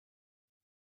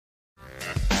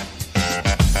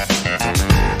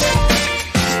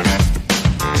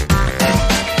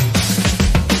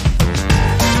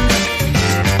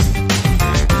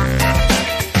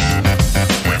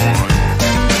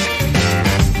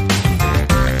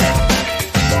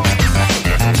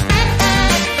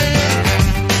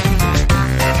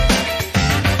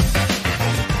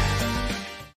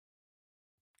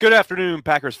Good afternoon,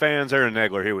 Packers fans. Aaron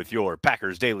Nagler here with your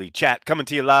Packers Daily Chat, coming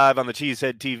to you live on the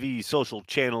Cheesehead TV social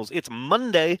channels. It's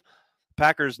Monday.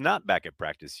 Packers not back at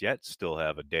practice yet, still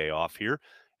have a day off here,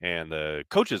 and the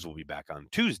coaches will be back on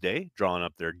Tuesday, drawing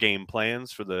up their game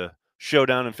plans for the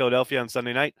showdown in Philadelphia on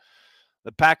Sunday night.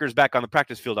 The Packers back on the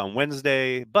practice field on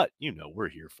Wednesday, but we're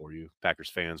here for you, Packers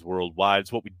fans worldwide.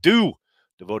 It's what we do,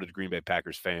 devoted to Green Bay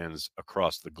Packers fans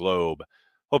across the globe.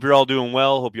 Hope you're all doing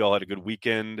well. Hope you all had a good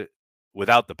weekend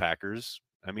without the Packers.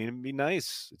 I mean, it'd be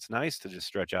nice. It's nice to just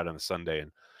stretch out on a Sunday and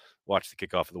watch the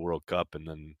kickoff of the World Cup and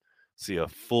then see a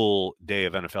full day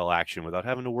of NFL action without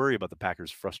having to worry about the Packers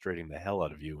frustrating the hell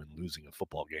out of you and losing a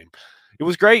football game. It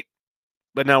was great.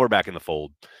 But now we're back in the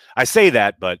fold. I say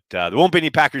that, but there won't be any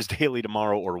Packers Daily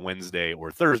tomorrow or Wednesday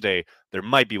or Thursday. There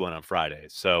might be one on Friday.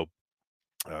 So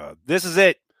this is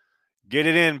it. Get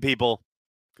it in, people,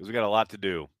 because we got a lot to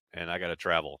do, and I got to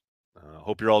travel.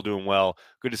 Hope you're all doing well.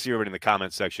 Good to see everybody in the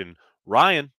comment section.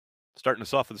 Ryan, starting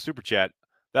us off with the Super Chat.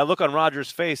 That look on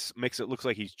Rodgers' face makes it look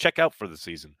like he's checked out for the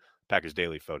season. Packers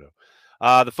Daily photo.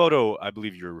 The photo I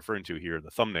believe you're referring to here,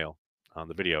 the thumbnail on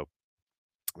the video,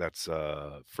 that's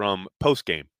from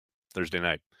post-game Thursday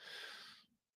night.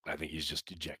 I think he's just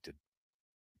dejected.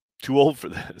 Too old for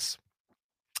this.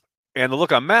 And the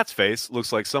look on Matt's face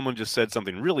looks like someone just said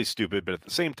something really stupid, but at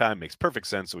the same time makes perfect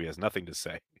sense, so he has nothing to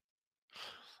say.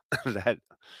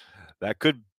 that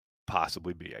could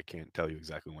possibly be. I can't tell you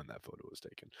exactly when that photo was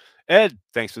taken. Ed,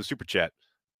 thanks for the super chat.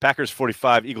 Packers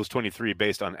 45, Eagles 23,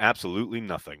 based on absolutely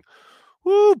nothing.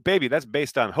 Woo, baby, that's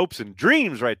based on hopes and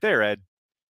dreams right there, Ed.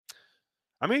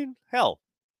 I mean, hell,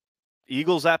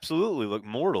 Eagles absolutely look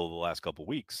mortal the last couple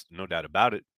weeks, no doubt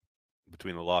about it,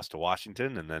 between the loss to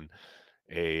Washington and then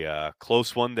a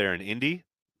close one there in Indy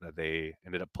that they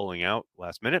ended up pulling out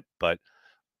last minute. But,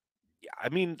 yeah, I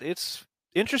mean, it's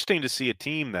interesting to see a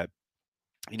team that,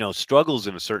 struggles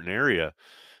in a certain area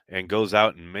and goes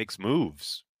out and makes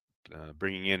moves,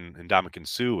 bringing in Ndamukong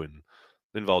Suh and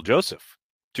Linval Joseph,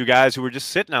 two guys who were just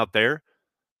sitting out there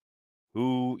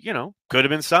who, could have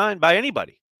been signed by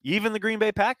anybody, even the Green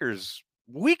Bay Packers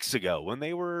weeks ago when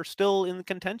they were still in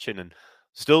contention and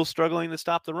still struggling to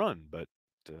stop the run. But,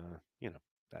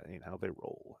 that ain't how they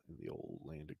roll in the old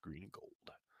land of green and gold.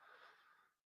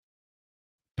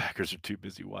 Packers are too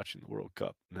busy watching the World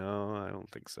Cup. No, I don't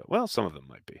think so. Well, some of them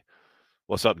might be.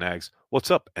 What's up, Nags?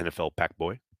 What's up, NFL Pack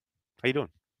Boy? How you doing?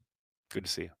 Good to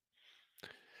see you.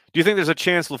 Do you think there's a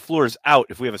chance LaFleur is out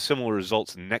if we have a similar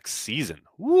results next season?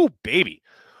 Woo, baby.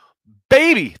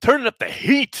 Baby, turning up the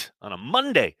heat on a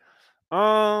Monday.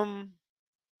 I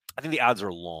think the odds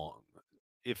are long.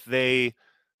 If they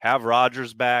have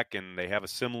Rodgers back and they have a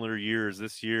similar year as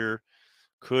this year,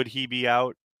 could he be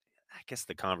out? I guess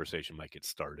the conversation might get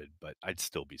started, but I'd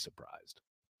still be surprised.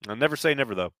 I'll never say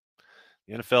never, though.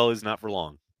 The NFL is not for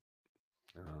long.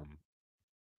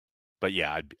 But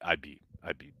yeah, I'd be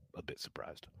a bit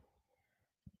surprised.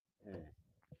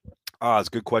 It's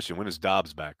a good question. When is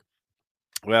Dobbs back?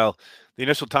 Well, the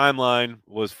initial timeline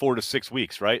was 4 to 6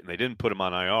 weeks, right? And they didn't put him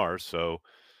on IR, so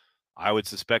I would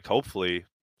suspect, hopefully,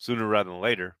 sooner rather than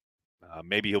later.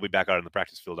 Maybe he'll be back out in the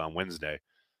practice field on Wednesday,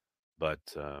 but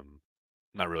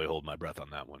not really holding my breath on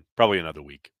that one. Probably another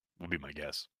week would be my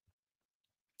guess.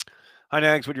 Hi,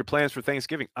 Nags. What are your plans for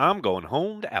Thanksgiving? I'm going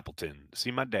home to Appleton to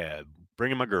see my dad,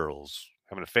 bringing my girls,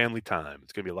 having a family time.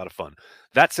 It's going to be a lot of fun.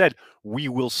 That said, we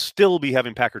will still be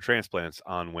having Packer transplants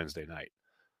on Wednesday night.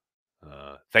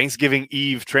 Thanksgiving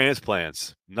Eve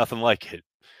transplants. Nothing like it.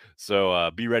 So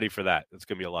be ready for that. It's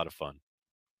going to be a lot of fun.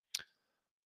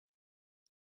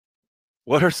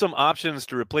 What are some options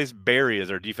to replace Barry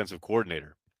as our defensive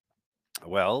coordinator?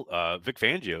 Well, Vic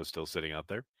Fangio is still sitting out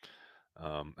there.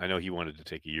 I know he wanted to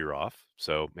take a year off,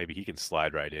 so maybe he can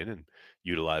slide right in and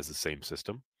utilize the same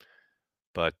system.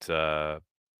 But,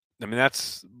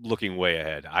 that's looking way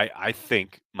ahead. I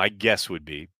think my guess would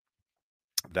be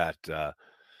that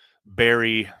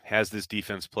Barry has this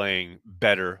defense playing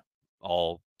better,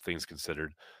 all things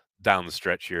considered, down the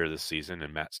stretch here this season,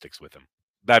 and Matt sticks with him.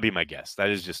 That'd be my guess. That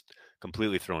is just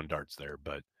completely throwing darts there.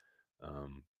 But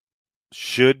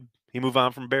should he move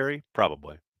on from Barry?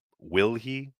 Probably. Will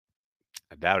he?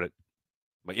 I doubt it.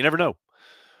 But you never know.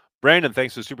 Brandon,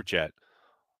 thanks for the super chat.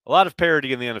 A lot of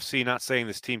parity in the NFC. Not saying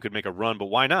this team could make a run, but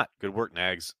why not? Good work,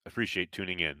 Nags. Appreciate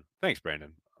tuning in. Thanks,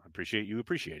 Brandon. I appreciate you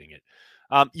appreciating it.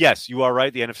 Yes, you are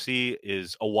right. The NFC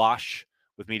is awash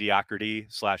with mediocrity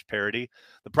 / parity.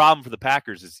 The problem for the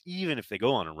Packers is even if they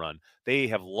go on a run, they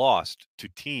have lost to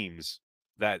teams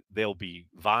that they'll be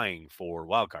vying for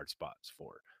wildcard spots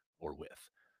for or with.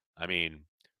 I mean,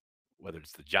 whether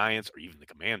it's the Giants or even the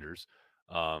Commanders,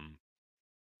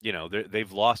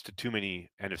 they've lost to too many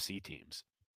NFC teams.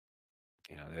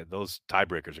 those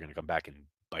tiebreakers are going to come back and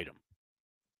bite them.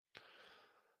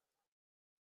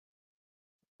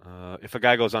 If a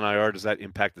guy goes on IR, does that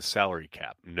impact the salary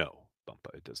cap? No,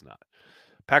 Bumpa, it does not.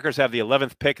 Packers have the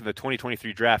 11th pick in the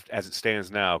 2023 draft as it stands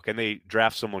now. Can they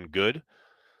draft someone good?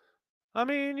 I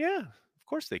mean, yeah, of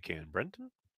course they can,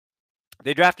 Brenton.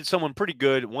 They drafted someone pretty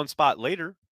good one spot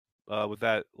later. With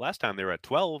that last time they were at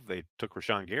 12, they took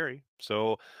Rashawn Gary.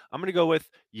 So I'm going to go with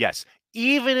yes.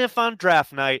 Even if on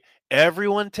draft night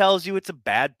everyone tells you it's a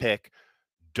bad pick,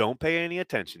 don't pay any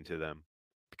attention to them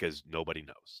because nobody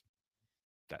knows.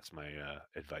 That's my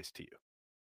advice to you.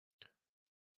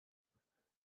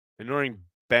 Ignoring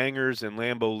bangers and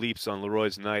Lambeau leaps on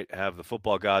Leroy's night have the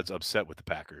football gods upset with the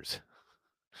Packers.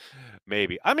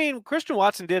 Maybe. I mean, Christian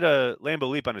Watson did a Lambeau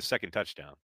leap on his second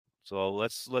touchdown. So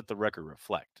let's let the record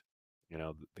reflect.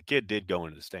 The kid did go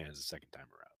into the stands the second time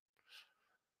around.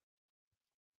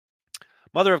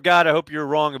 Mother of God, I hope you're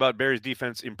wrong about Barry's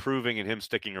defense improving and him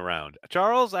sticking around.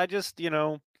 Charles, I just,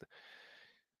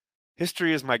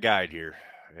 history is my guide here,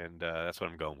 and that's what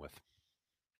I'm going with.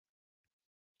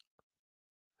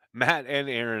 Matt and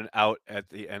Aaron are out at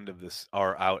the end of the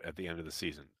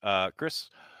season. Chris,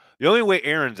 the only way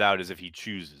Aaron's out is if he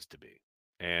chooses to be,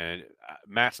 and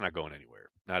Matt's not going anywhere.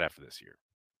 Not after this year.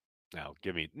 Now,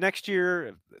 give me next year.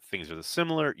 If things are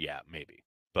similar, yeah, maybe,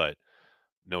 but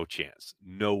no chance.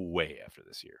 No way after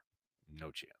this year. No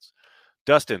chance.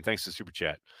 Dustin, thanks to Super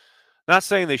Chat. Not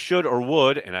saying they should or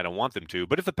would, and I don't want them to,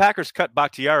 but if the Packers cut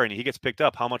Bakhtiari and he gets picked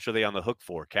up, how much are they on the hook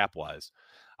for cap-wise?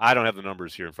 I don't have the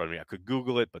numbers here in front of me. I could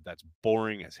Google it, but that's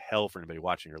boring as hell for anybody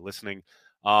watching or listening.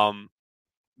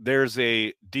 There's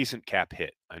a decent cap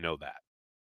hit. I know that.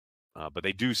 But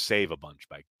they do save a bunch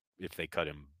if they cut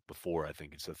him before, I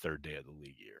think it's the third day of the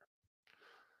league year.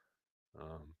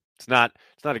 It's not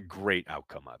a great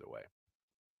outcome either way.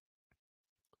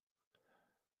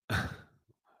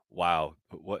 Wow,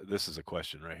 this is a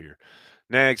question right here.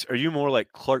 Nags, are you more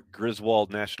like Clark Griswold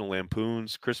National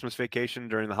Lampoon's Christmas Vacation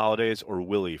during the holidays or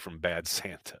Willie from Bad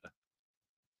Santa?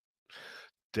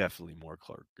 Definitely more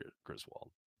Clark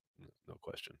Griswold. No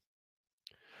question.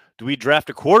 Do we draft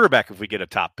a quarterback if we get a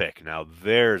top pick? Now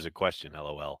there's a question,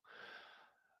 LOL.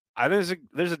 I think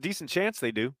there's a decent chance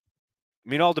they do. I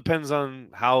mean, it all depends on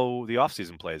how the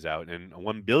offseason plays out, and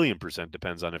 1,000,000,000%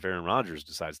 depends on if Aaron Rodgers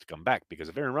decides to come back. Because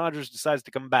if Aaron Rodgers decides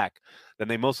to come back, then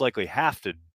they most likely have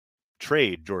to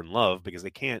trade Jordan Love because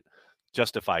they can't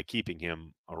justify keeping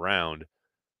him around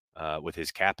with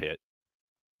his cap hit.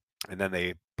 And then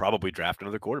they probably draft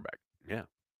another quarterback. Yeah.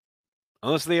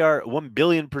 Unless they are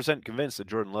 1,000,000,000% convinced that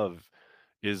Jordan Love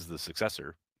is the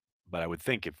successor. But I would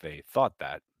think if they thought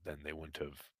that, then they wouldn't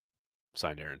have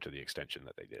signed Aaron to the extension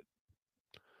that they did.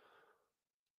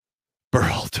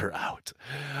 Berhalter out.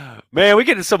 Man, we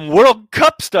get into some World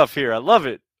Cup stuff here. I love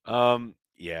it.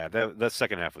 Yeah, that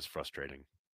second half was frustrating.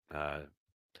 I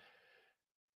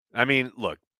mean,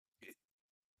 look,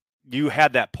 you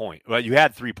had that point. Well, you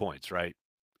had 3 points, right?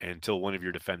 Until one of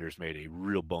your defenders made a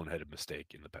real boneheaded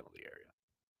mistake in the penalty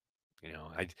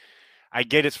area. I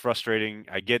get it's frustrating.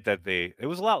 I get that it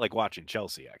was a lot like watching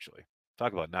Chelsea, actually.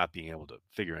 Talk about not being able to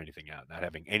figure anything out, not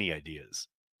having any ideas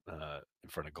in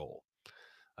front of goal.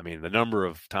 I mean, the number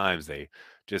of times they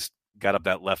just got up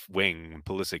that left wing and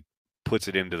Pulisic puts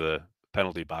it into the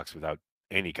penalty box without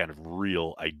any kind of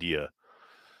real idea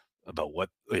about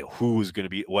who was going to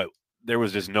be what. There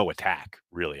was just no attack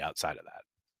really outside of that.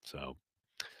 So,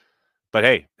 but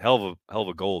hey, hell of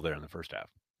a goal there in the first half.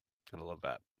 I love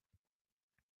that.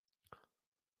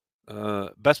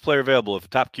 Best player available. If a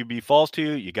top QB falls to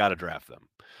you, you got to draft them.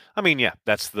 I mean, yeah,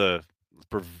 that's the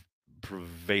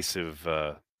pervasive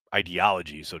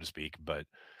ideology, so to speak, but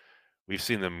we've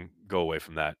seen them go away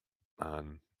from that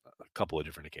on a couple of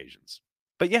different occasions.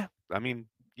 But yeah, I mean,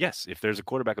 yes, if there's a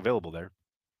quarterback available there,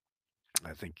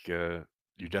 I think you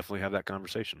definitely have that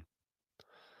conversation.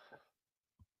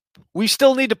 We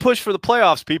still need to push for the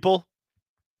playoffs, people.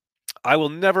 I will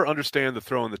never understand the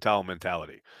throw in the towel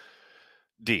mentality.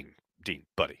 Dean,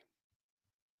 buddy.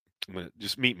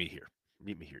 Just meet me here.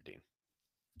 Meet me here, Dean.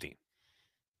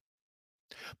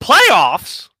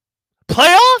 Playoffs?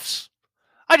 Playoffs?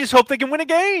 I just hope they can win a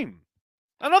game.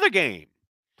 Another game.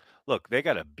 Look, they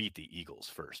got to beat the Eagles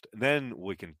first. And then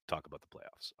we can talk about the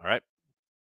playoffs. All right?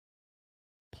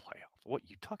 Playoffs. What are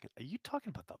you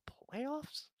talking about the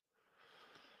playoffs?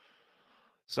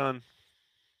 Son.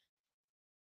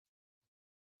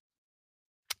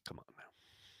 Come on now.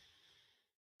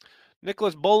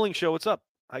 Nicholas Bowling Show, what's up?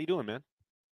 How you doing, man?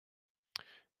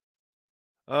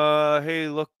 Hey,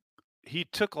 look, he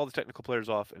took all the technical players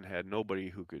off and had nobody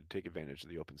who could take advantage of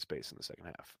the open space in the second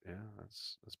half. Yeah,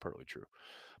 that's partly true.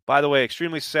 By the way,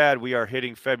 extremely sad we are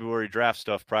hitting February draft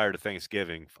stuff prior to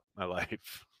Thanksgiving. Fuck my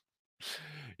life.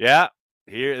 Yeah,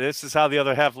 this is how the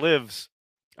other half lives.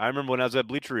 I remember when I was at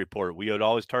Bleacher Report, we would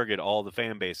always target all the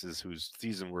fan bases whose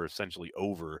season were essentially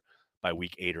over by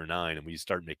week 8 or 9, and we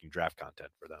start making draft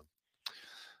content for them.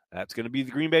 That's going to be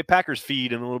the Green Bay Packers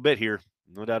feed in a little bit here.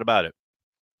 No doubt about it.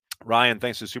 Ryan,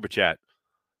 thanks for the super chat.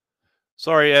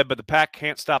 Sorry, Ed, but the Pack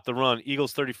can't stop the run.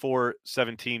 Eagles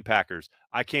 34-17 Packers.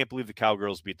 I can't believe the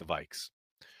Cowgirls beat the Vikes.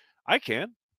 I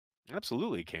can.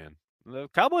 Absolutely can. The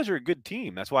Cowboys are a good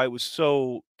team. That's why it was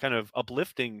so kind of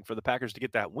uplifting for the Packers to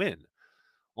get that win,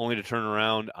 only to turn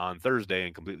around on Thursday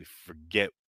and completely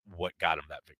forget what got them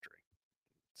that victory.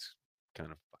 It's kind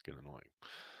of fucking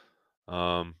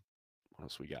annoying. What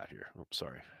else we got here? Oh,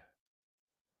 sorry.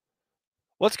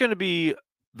 What's going to be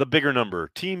the bigger number?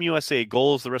 Team USA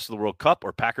goals the rest of the World Cup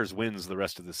or Packers wins the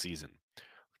rest of the season?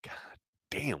 God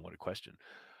damn, what a question.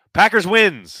 Packers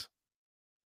wins.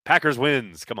 Packers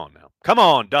wins. Come on now. Come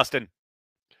on, Dustin.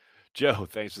 Joe,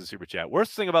 thanks for the super chat.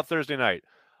 Worst thing about Thursday night.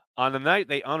 On the night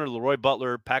they honored Leroy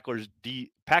Butler, Packers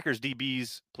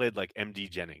DBs played like MD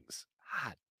Jennings.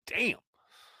 God damn.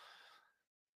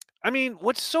 I mean,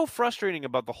 what's so frustrating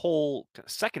about the whole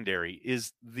secondary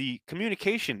is the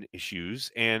communication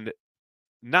issues and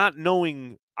not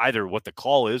knowing either what the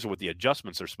call is or what the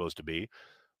adjustments are supposed to be,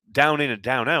 down in and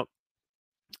down out,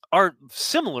 are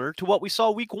similar to what we saw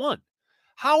week 1.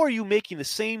 How are you making the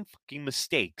same fucking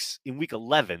mistakes in week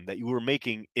 11 that you were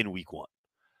making in week 1?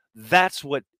 That's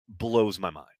what blows my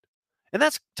mind. And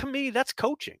that's, to me, that's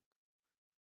coaching.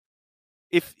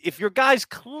 If your guys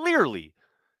clearly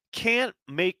can't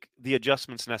make the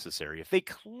adjustments necessary, if they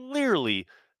clearly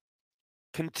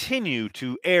continue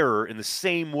to err in the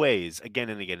same ways again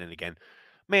and again and again,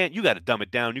 man, you got to dumb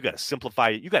it down. You got to simplify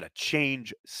it. You got to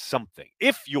change something.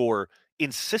 If you're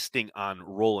insisting on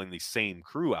rolling the same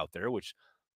crew out there, which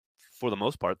for the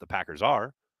most part the Packers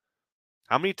are,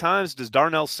 how many times does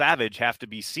Darnell Savage have to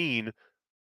be seen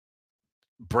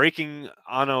breaking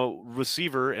on a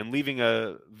receiver and leaving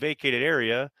a vacated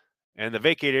area, and the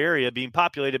vacated area being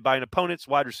populated by an opponent's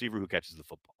wide receiver who catches the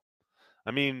football?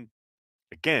 I mean,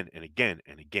 again and again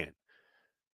and again.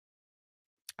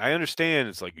 I understand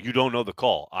it's like you don't know the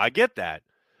call. I get that.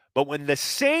 But when the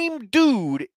same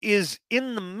dude is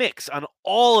in the mix on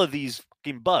all of these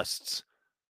fucking busts,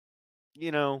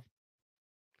 at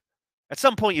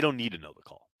some point you don't need to know the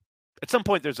call. At some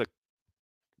point there's a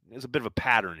bit of a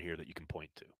pattern here that you can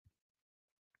point to.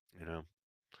 It's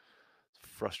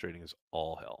frustrating as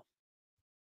all hell.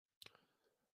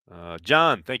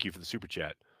 John, thank you for the super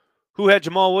chat. Who had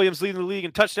Jamal Williams leading the league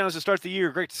in touchdowns to start the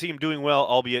year? Great to see him doing well,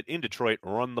 albeit in Detroit.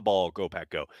 Run the ball. Go, Pack,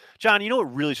 go. John, you know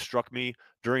what really struck me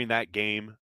during that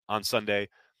game on Sunday?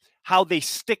 How they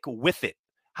stick with it.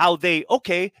 How they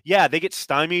get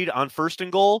stymied on 1st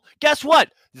and goal. Guess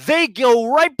what? They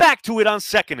go right back to it on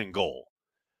 2nd and goal.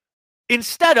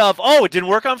 Instead of, it didn't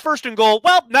work on 1st and goal.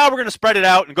 Well, now we're going to spread it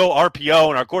out and go RPO,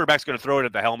 and our quarterback's going to throw it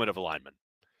at the helmet of a lineman.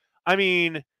 I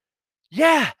mean,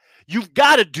 yeah, you've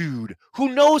got a dude who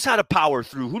knows how to power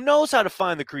through, who knows how to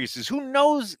find the creases, who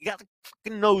knows, got the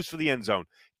fucking nose for the end zone.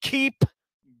 Keep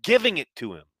giving it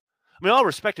to him. I mean, all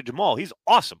respect to Jamal. He's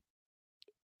awesome.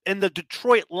 And the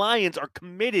Detroit Lions are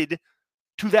committed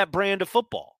to that brand of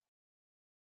football.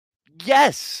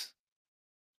 Yes.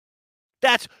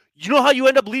 You know how you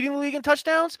end up leading the league in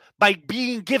touchdowns? By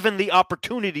being given the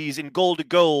opportunities in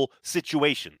goal-to-goal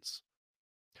situations.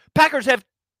 Packers have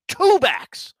 2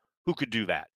 backs who could do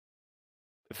that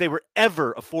if they were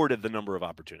ever afforded the number of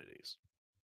opportunities.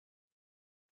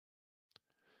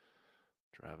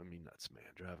 Driving me nuts, man.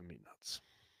 Driving me nuts.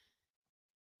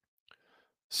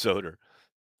 Soder.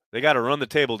 They got to run the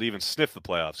table to even sniff the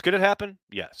playoffs. Could it happen?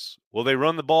 Yes. Will they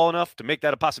run the ball enough to make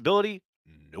that a possibility?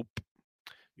 Nope.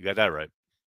 You got that right.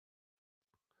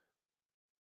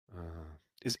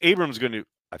 Is Abrams going to,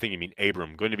 I think you mean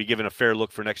Abram, going to be given a fair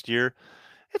look for next year?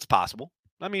 It's possible.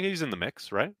 I mean, he's in the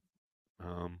mix, right?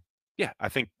 Yeah, I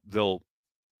think they'll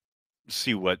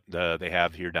see what they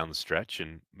have here down the stretch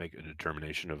and make a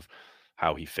determination of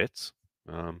how he fits.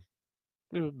 A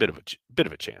bit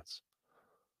of a chance.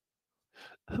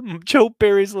 Joe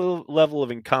Barry's level of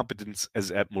incompetence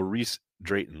is at Maurice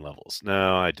Drayton levels.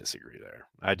 No, I disagree there.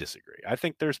 I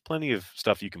think there's plenty of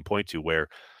stuff you can point to where,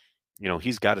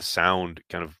 he's got a sound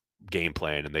kind of game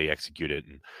plan and they execute it.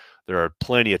 And there are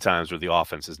plenty of times where the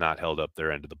offense has not held up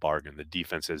their end of the bargain. The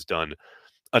defense has done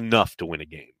enough to win a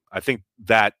game. I think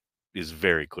that is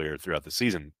very clear throughout the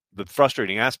season. The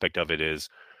frustrating aspect of it is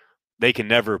they can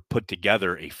never put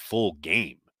together a full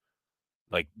game.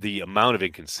 Like, the amount of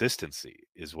inconsistency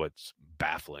is what's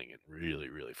baffling and really,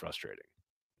 really frustrating.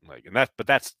 But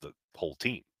that's the whole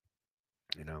team,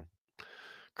 you know.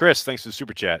 Chris, thanks for the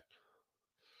super chat.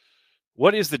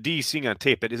 What is the D seeing on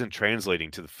tape that isn't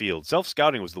translating to the field?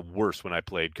 Self-scouting was the worst when I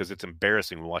played because it's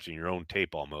embarrassing when watching your own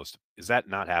tape almost. Is that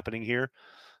not happening here?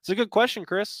 It's a good question,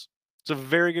 Chris. It's a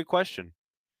very good question.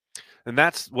 And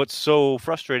that's what's so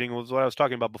frustrating was what I was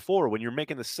talking about before when you're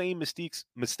making the same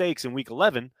mistakes in week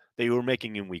 11 that you were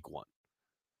making in week 1.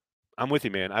 I'm with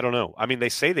you, man. I don't know. I mean, they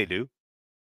say they do,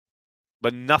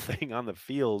 but nothing on the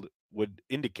field would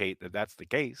indicate that that's the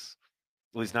case,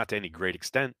 at least not to any great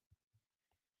extent.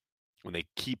 When they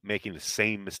keep making the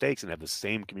same mistakes and have the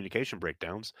same communication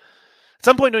breakdowns, at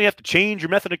some point, don't you have to change your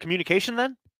method of communication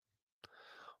then?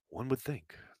 One would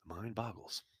think. The mind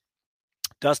boggles.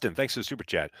 Dustin, thanks for the super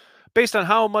chat. Based on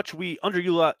how much we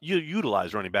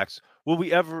underutilize running backs, would we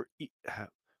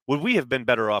have been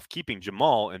better off keeping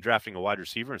Jamal and drafting a wide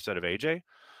receiver instead of AJ?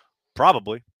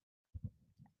 Probably.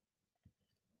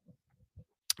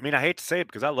 I mean, I hate to say it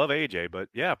because I love AJ, but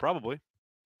yeah, probably.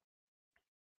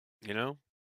 You know,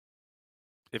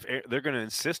 if they're going to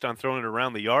insist on throwing it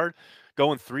around the yard,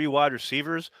 going 3 wide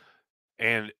receivers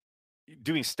and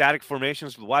doing static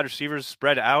formations with wide receivers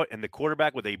spread out and the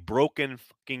quarterback with a broken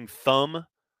fucking thumb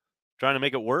trying to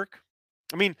make it work.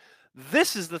 I mean,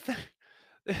 this is the thing.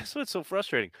 That's what's so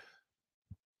frustrating.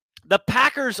 The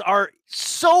Packers are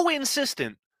so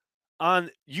insistent on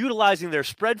utilizing their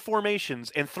spread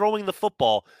formations and throwing the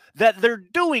football that they're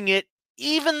doing it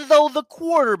even though the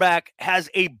quarterback has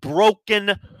a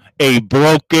broken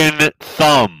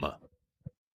thumb.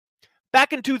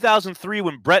 Back in 2003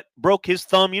 when Brett broke his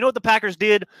thumb, you know what the Packers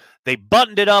did? They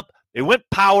buttoned it up. They went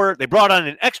power. They brought on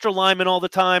an extra lineman all the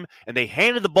time, and they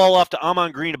handed the ball off to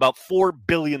Amon Green about 4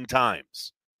 billion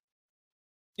times.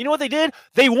 You know what they did?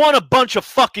 They won a bunch of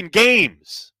fucking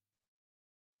games.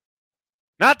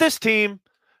 Not this team,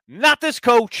 not this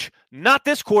coach, not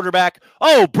this quarterback.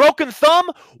 Oh, broken thumb?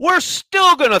 We're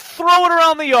still going to throw it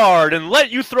around the yard and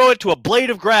let you throw it to a blade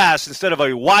of grass instead of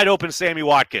a wide open Sammy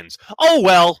Watkins. Oh,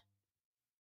 well.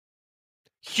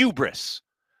 Hubris.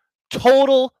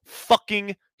 Total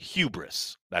fucking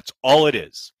hubris. That's all it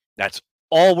is. That's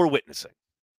all we're witnessing.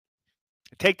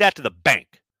 Take that to the bank.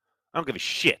 I don't give a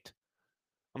shit.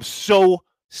 I'm so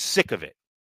sick of it.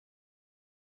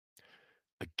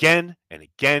 Again and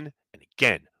again and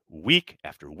again, week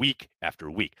after week after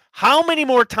week. How many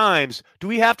more times do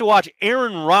we have to watch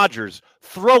Aaron Rodgers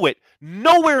throw it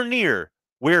nowhere near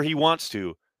where he wants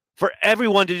to for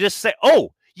everyone to just say,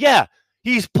 oh, yeah,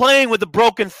 he's playing with a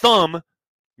broken thumb.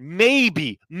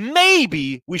 Maybe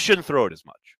we shouldn't throw it as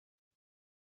much.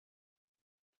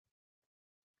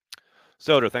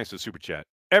 Soder, thanks for the super chat.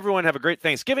 Everyone have a great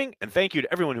Thanksgiving, and thank you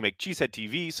to everyone who make Cheesehead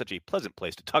TV such a pleasant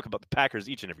place to talk about the Packers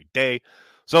each and every day.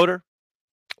 Soder,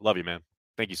 love you, man.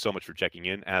 Thank you so much for checking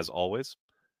in, as always.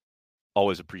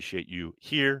 Always appreciate you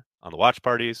here on the watch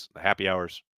parties, the happy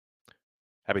hours.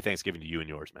 Happy Thanksgiving to you and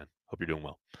yours, man. Hope you're doing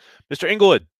well. Mr.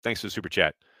 Inglewood, thanks for the super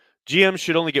chat. GM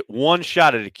should only get one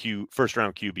shot at a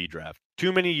first-round QB draft.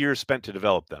 Too many years spent to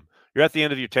develop them. You're at the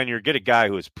end of your tenure. Get a guy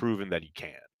who has proven that he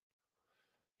can.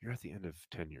 You're at the end of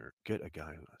tenure. Get a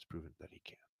guy who has proven that he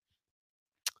can.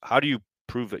 How do you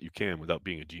prove that you can without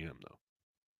being a GM, though?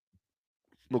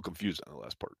 I'm a little confused on the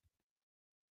last part.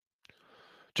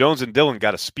 Jones and Dillon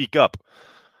got to speak up.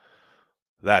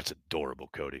 That's adorable,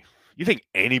 Cody. You think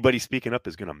anybody speaking up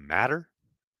is going to matter?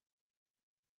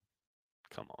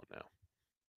 Come on now.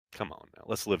 Come on now.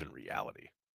 Let's live in reality.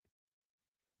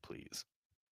 Please.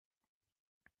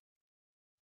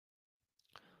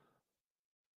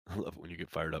 I love it when you get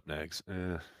fired up, Nags.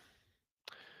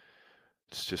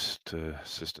 It's just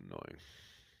annoying.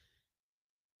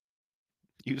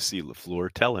 You see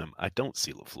LaFleur. Tell him I don't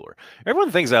see LaFleur. Everyone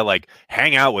thinks I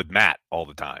hang out with Matt all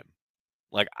the time.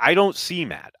 I don't see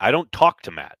Matt. I don't talk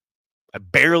to Matt. I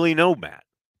barely know Matt.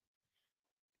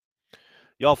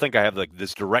 Y'all think I have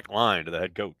this direct line to the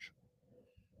head coach.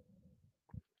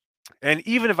 And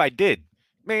even if I did,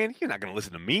 man, you're not going to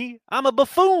listen to me. I'm a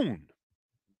buffoon.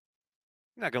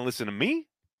 You're not going to listen to me.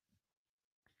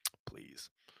 Please.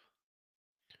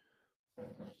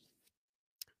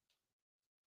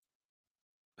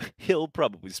 Hill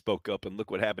probably spoke up and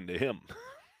look what happened to him.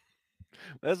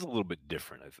 That's a little bit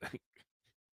different, I think.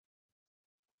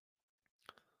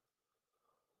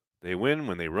 They win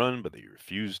when they run, but they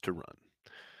refuse to run.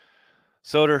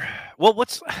 Soder, well,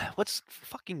 what's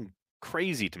fucking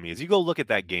crazy to me is you go look at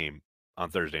that game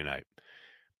on Thursday night.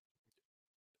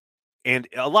 And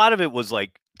a lot of it was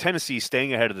Tennessee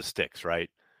staying ahead of the sticks, right?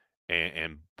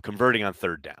 And converting on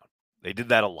third down. They did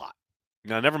that a lot.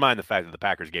 Now, never mind the fact that the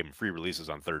Packers gave them free releases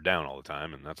on third down all the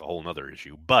time, and that's a whole other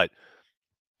issue. But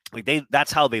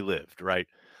that's how they lived, right?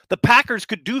 The Packers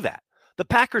could do that. The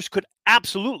Packers could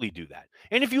absolutely do that.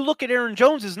 And if you look at Aaron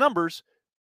Jones's numbers,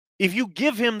 if you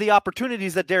give him the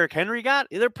opportunities that Derrick Henry got,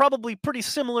 they're probably pretty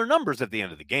similar numbers at the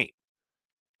end of the game.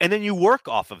 And then you work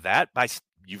off of that by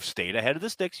you've stayed ahead of the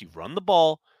sticks, you've run the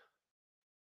ball.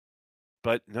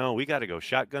 But no, we got to go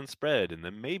shotgun spread, and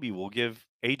then maybe we'll give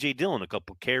A.J. Dillon a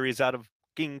couple carries out of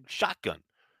fucking shotgun.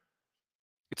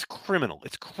 It's criminal.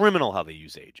 It's criminal how they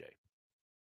use A.J.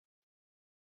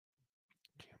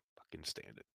 Can't fucking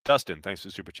stand it. Dustin, thanks for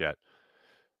the super chat.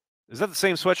 Is that the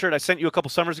same sweatshirt I sent you a couple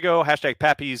summers ago? Hashtag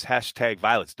Pappy's, hashtag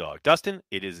Violet's dog. Dustin,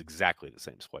 it is exactly the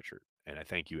same sweatshirt, and I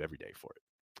thank you every day for it.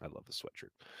 I love the sweatshirt.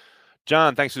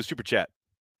 John, thanks for the super chat.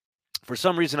 For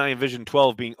some reason, I envision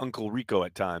 12 being Uncle Rico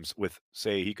at times with,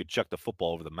 say, he could chuck the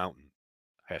football over the mountain.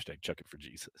 Hashtag chuck it for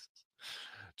Jesus.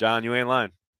 John, you ain't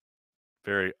lying.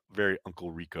 Very, very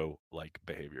Uncle Rico-like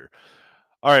behavior.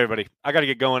 All right, everybody. I got to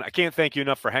get going. I can't thank you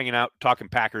enough for hanging out, talking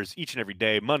Packers each and every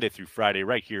day, Monday through Friday,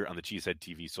 right here on the Cheesehead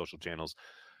TV social channels.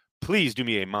 Please do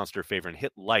me a monster favor and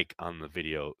hit like on the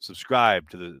video, subscribe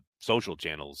to the social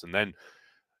channels, and then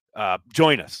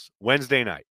join us Wednesday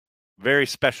night. Very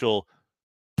special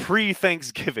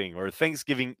pre-Thanksgiving or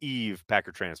Thanksgiving Eve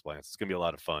Packer transplants. It's going to be a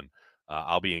lot of fun.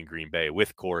 I'll be in Green Bay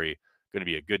with Corey. Going to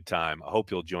be a good time. I hope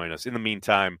you'll join us. In the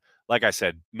meantime, like I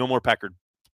said, no more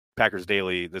Packers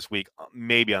Daily this week,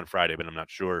 maybe on Friday, but I'm not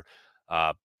sure.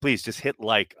 Please just hit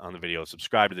like on the video,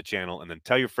 subscribe to the channel, and then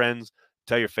tell your friends,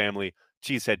 tell your family.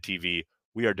 Cheesehead TV,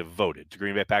 we are devoted to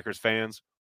Green Bay Packers fans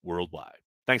worldwide.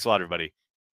 Thanks a lot, everybody.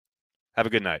 Have a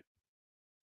good night.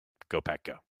 Go Pack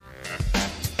Go.